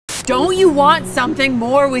don't you want something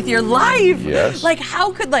more with your life? Yes. Like,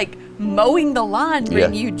 how could like mowing the lawn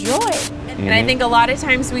bring you joy? And I think a lot of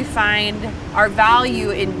times we find our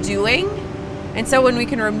value in doing. And so when we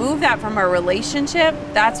can remove that from our relationship,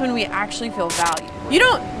 that's when we actually feel valued. You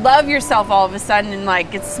don't love yourself all of a sudden and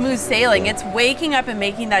like it's smooth sailing. It's waking up and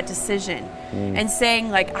making that decision and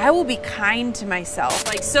saying like, I will be kind to myself.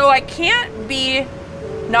 Like, so I can't be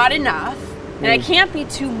not enough and I can't be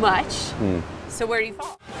too much. So where do you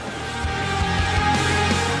fall?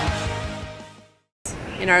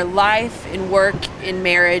 In our life, in work, in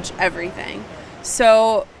marriage, everything.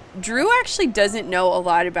 So Drew actually doesn't know a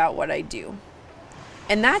lot about what I do.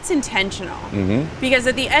 And that's intentional. Because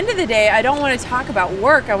at the end of the day, I don't want to talk about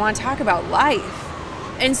work, I want to talk about life.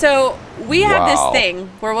 And so we have this thing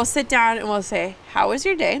where we'll sit down and we'll say, how was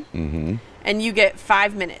your day? And you get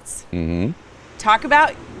 5 minutes. Talk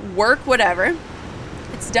about work, whatever.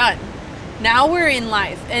 It's done. Now we're in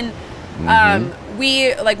life. And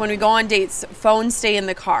we, like when we go on dates, phones stay in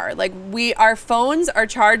the car. Like our phones are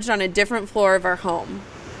charged on a different floor of our home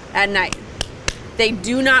at night. They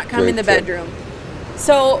do not come in the bedroom.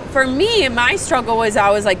 So for me, my struggle was I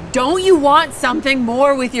was like, don't you want something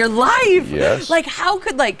more with your life? Yes. Like how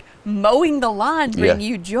could like mowing the lawn bring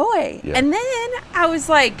you joy? And then I was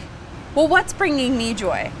like, well, what's bringing me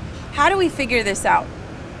joy? How do we figure this out?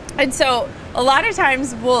 And so a lot of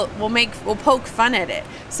times we'll poke fun at it.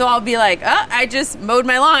 So I'll be like, oh, I just mowed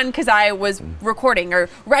my lawn because I was recording or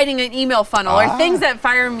writing an email funnel or things that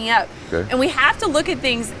fire me up. And we have to look at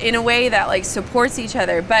things in a way that like supports each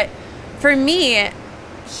other. But for me,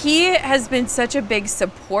 he has been such a big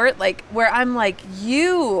support, like where I'm like,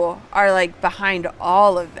 you are like behind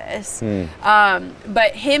all of this.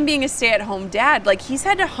 But him being a stay-at-home dad, like he's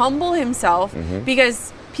had to humble himself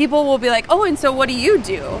because people will be like, oh, and so what do you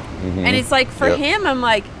do? And it's like for him, I'm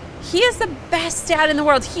like, he is the best dad in the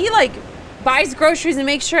world. He like buys groceries and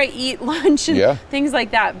makes sure I eat lunch and things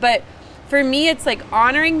like that. But for me, it's like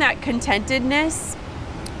honoring that contentedness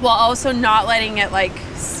while also not letting it like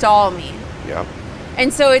stall me.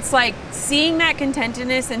 And so it's like seeing that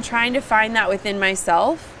contentedness and trying to find that within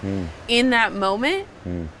myself in that moment,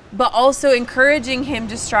 but also encouraging him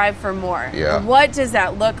to strive for more. What does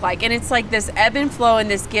that look like? And it's like this ebb and flow and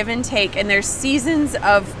this give and take, and there's seasons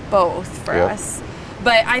of both for us.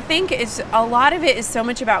 But I think a lot of it is so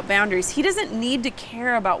much about boundaries. He doesn't need to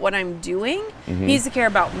care about what I'm doing. He needs to care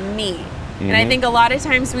about me. And I think a lot of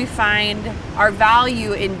times we find our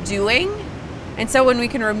value in doing. And so when we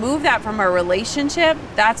can remove that from our relationship,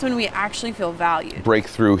 that's when we actually feel valued.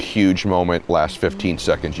 Breakthrough, huge moment, last 15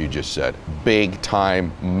 seconds you just said. Big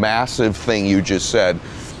time, massive thing you just said.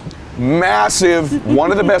 Massive,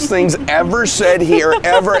 one of the best things ever said here,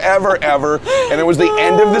 ever. And it was the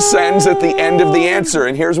end of the sentence at the end of the answer.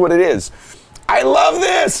 And here's what it is. I love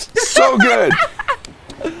this, so good.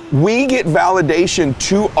 We get validation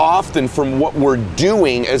too often from what we're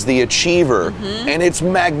doing as the achiever. And it's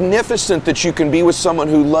magnificent that you can be with someone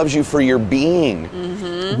who loves you for your being.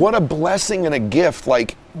 What a blessing and a gift.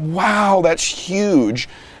 Like, wow, that's huge.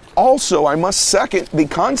 Also, I must second the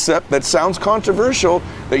concept that sounds controversial,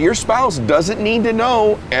 that your spouse doesn't need to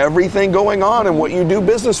know everything going on and what you do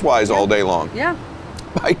business-wise all day long.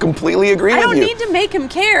 I completely agree with you. I don't need to make him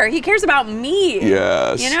care. He cares about me.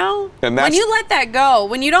 Yes. You know? And that's, when you let that go,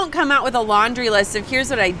 when you don't come out with a laundry list of here's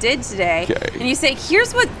what I did today, and you say,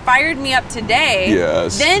 here's what fired me up today,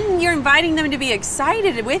 then you're inviting them to be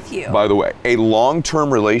excited with you. By the way, a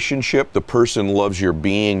long-term relationship, the person loves your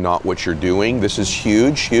being, not what you're doing. This is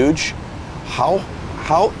huge, huge.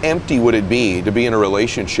 How empty would it be to be in a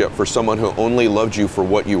relationship for someone who only loved you for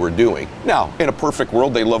what you were doing? Now, in a perfect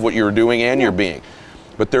world, they love what you were doing and your being.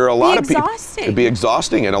 But there are a lot of people. It'd be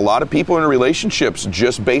exhausting, and a lot of people in relationships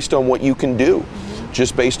just based on what you can do,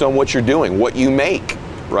 just based on what you're doing, what you make,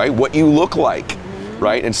 right? What you look like,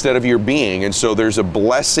 right? Instead of your being. And so there's a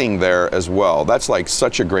blessing there as well. That's like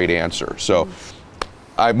such a great answer. So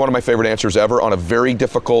one of my favorite answers ever on a very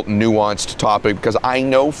difficult, nuanced topic, because I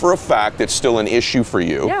know for a fact it's still an issue for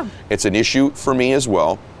you. It's an issue for me as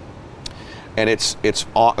well. And it's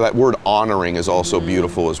that word honoring is also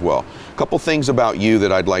beautiful as well. A couple things about you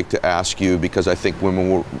that I'd like to ask you, because I think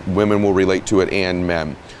women will relate to it, and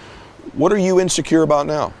men. What are you insecure about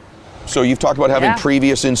now? So you've talked about having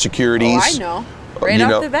previous insecurities. Oh, I know. Right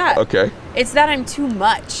off the bat. Okay. It's that I'm too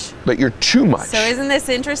much. That you're too much. So isn't this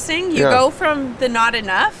interesting? You go from the not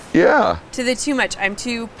enough to the too much. I'm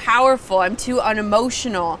too powerful. I'm too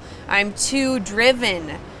unemotional. I'm too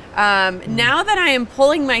driven. Now that I am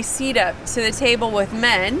pulling my seat up to the table with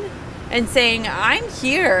men and saying, I'm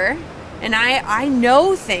here and I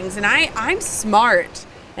know things and I'm smart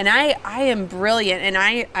And I am brilliant, and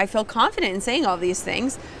I feel confident in saying all these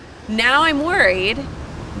things. Now I'm worried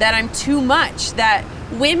that I'm too much, that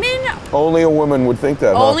women... Only a woman would think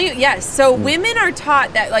that, Yes. So women are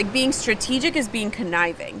taught that like being strategic is being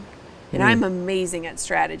conniving. And I'm amazing at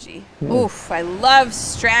strategy. Oof, I love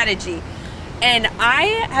strategy. And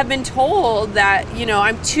I have been told that, you know,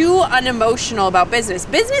 I'm too unemotional about business.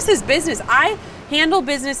 Business is business. I handle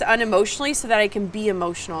business unemotionally so that I can be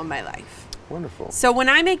emotional in my life. Wonderful. So when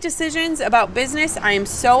I make decisions about business, I am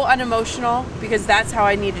so unemotional because that's how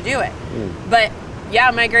I need to do it. But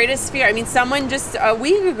yeah, my greatest fear, I mean, someone just a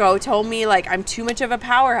week ago told me like I'm too much of a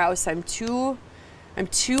powerhouse. I'm too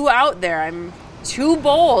out there. I'm too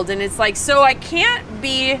bold. And it's like, so I can't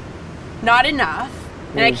be not enough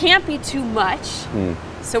and I can't be too much.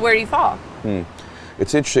 So where do you fall?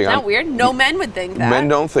 It's interesting. Isn't that weird? No men would think that. Men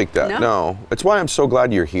don't think that. No. It's why I'm so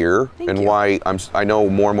glad you're here. Thank you. Why I know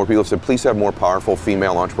more and more people have said, please have more powerful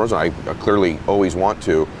female entrepreneurs. And I clearly always want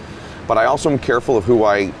to. But I also am careful of who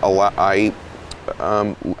I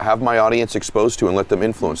have my audience exposed to and let them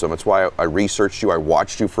influence them. That's why I researched you, I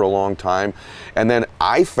watched you for a long time. And then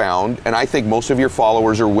I found, and I think most of your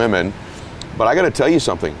followers are women, but I got to tell you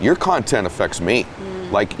something, your content affects me.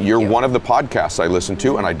 Like you're one of the podcasts I listen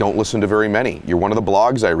to, and I don't listen to very many. You're one of the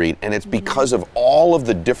blogs I read, and it's because of all of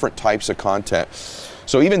the different types of content.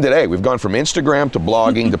 So even today, we've gone from Instagram to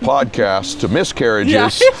blogging to podcasts to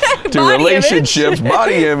miscarriages to relationships,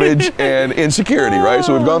 body image, and insecurity, right?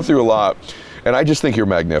 So we've gone through a lot. And I just think you're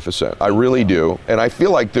magnificent. I really do. And I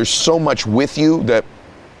feel like there's so much with you that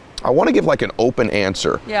I want to give like an open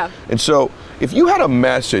answer. Yeah. And so if you had a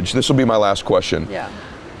message, this will be my last question. Yeah.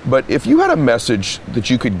 But if you had a message that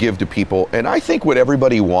you could give to people, and I think what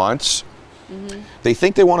everybody wants, they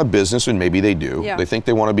think they want a business, and maybe they do. Yeah. They think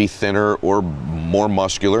they want to be thinner or more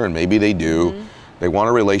muscular, and maybe they do. They want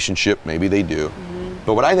a relationship, maybe they do.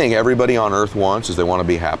 But what I think everybody on earth wants is they want to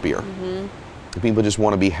be happier. People just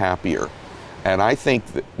want to be happier. And I think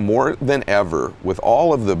that more than ever, with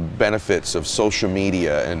all of the benefits of social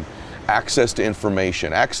media and access to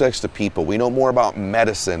information, access to people, we know more about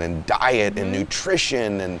medicine and diet and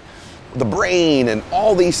nutrition and the brain and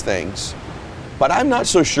all these things. But I'm not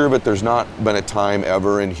so sure that there's not been a time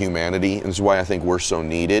ever in humanity, and this is why I think we're so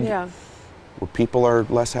needed, where people are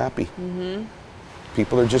less happy.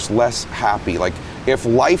 People are just less happy. Like if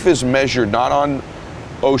life is measured not on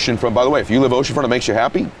oceanfront, by the way, if you live oceanfront, it makes you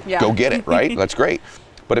happy, go get it, right? That's great.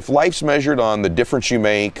 But if life's measured on the difference you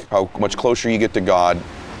make, how much closer you get to God,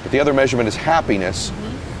 but the other measurement is happiness,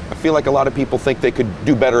 I feel like a lot of people think they could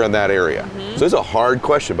do better in that area. So this is a hard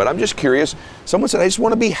question, but I'm just curious. Someone said, I just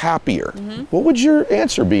want to be happier. What would your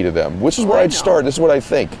answer be to them? This is where I'd start. This is what I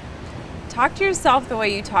think. Talk to yourself the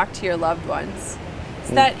way you talk to your loved ones.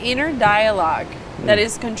 It's that inner dialogue that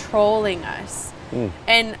is controlling us.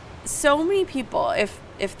 And so many people,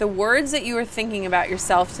 if the words that you were thinking about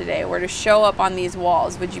yourself today were to show up on these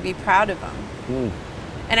walls, would you be proud of them?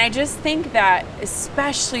 And I just think that,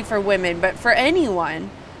 especially for women, but for anyone,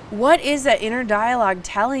 what is that inner dialogue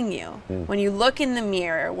telling you? When you look in the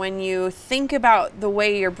mirror, when you think about the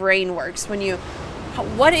way your brain works,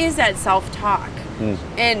 what is that self-talk?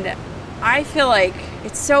 And I feel like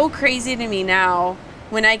it's so crazy to me now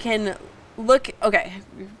when I can look, okay,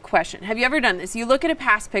 question. Have you ever done this? You look at a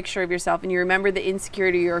past picture of yourself and you remember the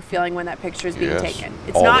insecurity you were feeling when that picture is being taken.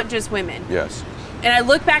 It's not just women. Yes. And I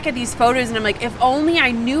look back at these photos and I'm like, if only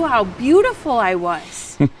I knew how beautiful I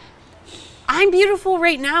was. I'm beautiful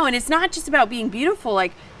right now, and it's not just about being beautiful.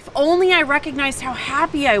 Like, if only I recognized how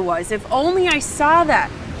happy I was. If only I saw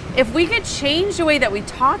that. If we could change the way that we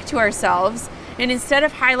talk to ourselves, and instead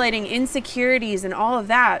of highlighting insecurities and all of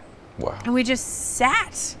that, and we just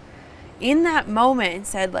sat in that moment and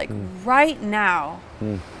said, like, right now,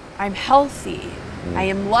 I'm healthy, I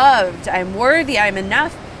am loved, I'm worthy, I'm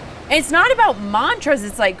enough. And it's not about mantras,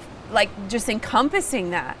 it's like just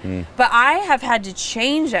encompassing that. But I have had to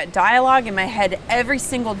change that dialogue in my head every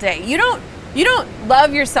single day. You don't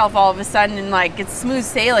love yourself all of a sudden and like it's smooth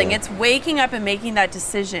sailing. It's waking up and making that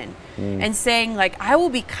decision and saying like, I will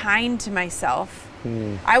be kind to myself.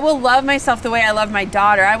 I will love myself the way I love my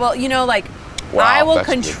daughter. I will, I will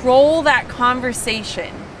control that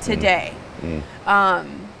conversation today.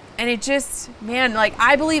 And it just, man, like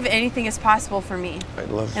I believe anything is possible for me. I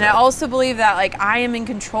love that. And I also believe that like I am in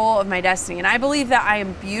control of my destiny. And I believe that I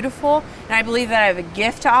am beautiful. And I believe that I have a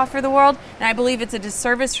gift to offer the world. And I believe it's a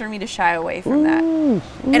disservice for me to shy away from that.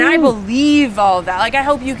 And I believe all of that. Like I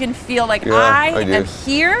hope you can feel like I am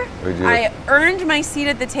here. I earned my seat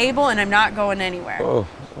at the table and I'm not going anywhere.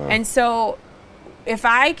 And so if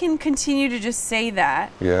I can continue to just say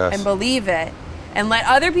that and believe it and let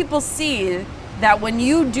other people see that when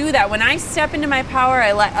you do that, when I step into my power,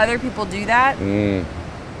 I let other people do that.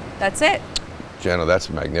 That's it. Jenna, that's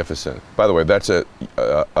magnificent. By the way, that's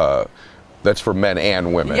for men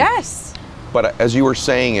and women. Yes. But as you were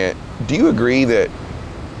saying it, do you agree that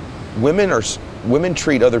women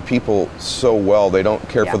treat other people so well, they don't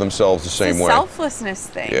care for themselves the same way? It's a selflessness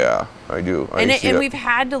thing. Yeah, I do. And we've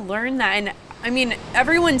had to learn that. And I mean,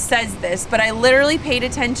 everyone says this, but I literally paid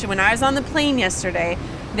attention when I was on the plane yesterday.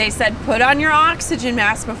 They said, put on your oxygen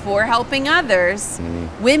mask before helping others.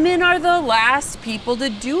 Women are the last people to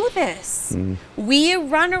do this. We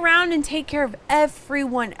run around and take care of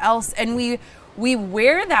everyone else, and we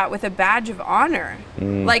wear that with a badge of honor.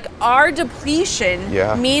 Like, our depletion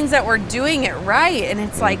means that we're doing it right, and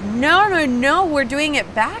it's like, no, we're doing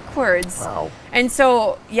it backwards. Wow. And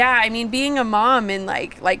so, yeah, I mean, being a mom and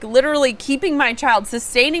like literally keeping my child,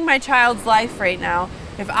 sustaining my child's life right now,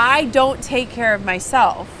 if I don't take care of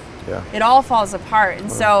myself, it all falls apart.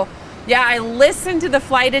 And so, yeah, I listened to the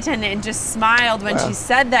flight attendant and just smiled when she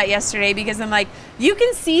said that yesterday, because I'm like, you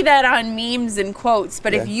can see that on memes and quotes,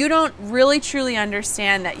 but if you don't really truly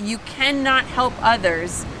understand that you cannot help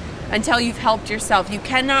others until you've helped yourself, you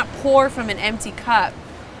cannot pour from an empty cup.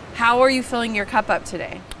 How are you filling your cup up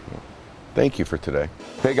today? Thank you for today.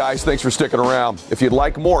 Hey guys, thanks for sticking around. If you'd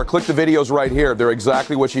like more, click the videos right here. They're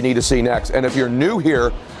exactly what you need to see next. And if you're new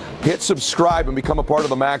here, hit subscribe and become a part of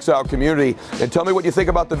the Max Out community. And tell me what you think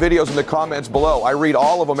about the videos in the comments below. I read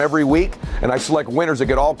all of them every week, and I select winners that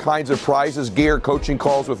get all kinds of prizes, gear, coaching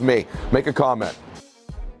calls with me. Make a comment.